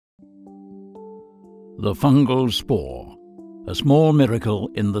The fungal spore, a small miracle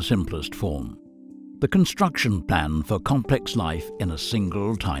in the simplest form. The construction plan for complex life in a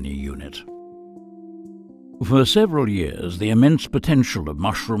single tiny unit. For several years, the immense potential of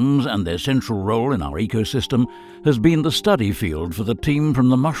mushrooms and their central role in our ecosystem has been the study field for the team from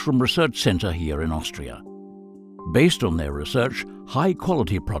the Mushroom Research Centre here in Austria. Based on their research,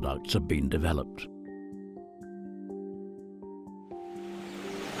 high-quality products have been developed.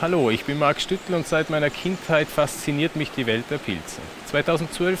 Hallo, ich bin Marc Stüttl und seit meiner Kindheit fasziniert mich die Welt der Pilze.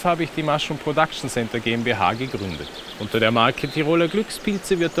 2012 habe ich die Mushroom Production Center GmbH gegründet. Unter der Marke Tyroler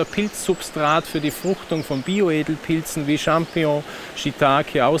Glueckspilze wird der Pilzsubstrat für die Fruchtung von Bioedelpilzen wie Champignon,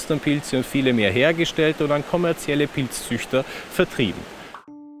 Shiitake, Austernpilze und viele mehr hergestellt und an kommerzielle Pilzzüchter vertrieben.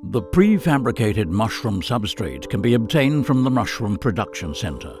 The prefabricated mushroom substrate can be obtained from the Mushroom Production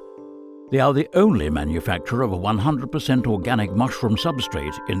Center. They are the only manufacturer of a 100% organic mushroom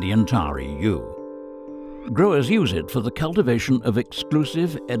substrate in the entire EU. Growers use it for the cultivation of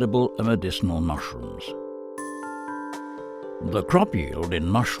exclusive edible and medicinal mushrooms. The crop yield in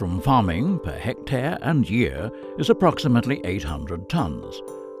mushroom farming per hectare and year is approximately 800 tons,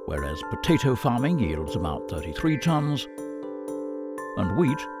 whereas potato farming yields about 33 tons and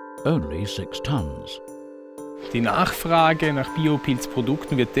wheat only 6 tons. Die Nachfrage nach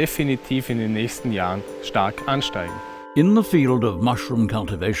Biopilzprodukten wird definitiv in den nächsten Jahren stark ansteigen. In the field of mushroom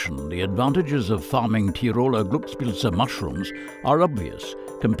cultivation, the advantages of farming Tyroler Glueckspilze mushrooms are obvious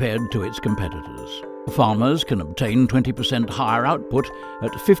compared to its competitors. Farmers can obtain 20% higher output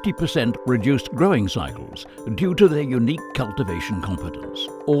at 50% reduced growing cycles due to their unique cultivation competence,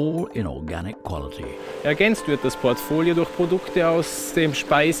 all in organic quality. Ergänzt wird das Portfolio durch Produkte aus dem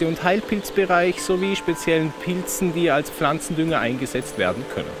Speise- und Heilpilzbereich sowie speziellen Pilzen, die als Pflanzendünger eingesetzt werden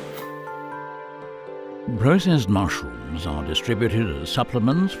können. Processed mushrooms are distributed as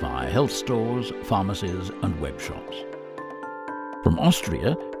supplements via health stores, pharmacies and web shops. From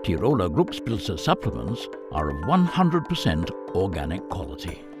Austria, Tyroler Glueckspilze supplements are of 100% organic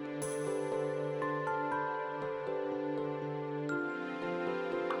quality.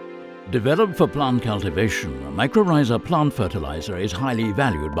 Developed for plant cultivation, a mycorrhizal plant fertilizer is highly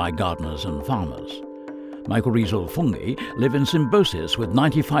valued by gardeners and farmers. Mycorrhizal fungi live in symbiosis with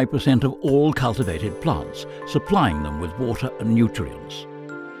 95% of all cultivated plants, supplying them with water and nutrients.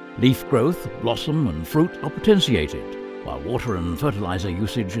 Leaf growth, blossom and fruit are potentiated, while water and fertilizer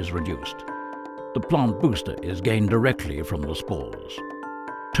usage is reduced. The plant booster is gained directly from the spores.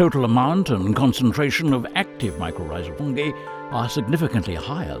 Total amount and concentration of active mycorrhizal fungi are significantly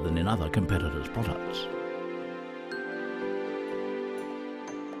higher than in other competitors' products.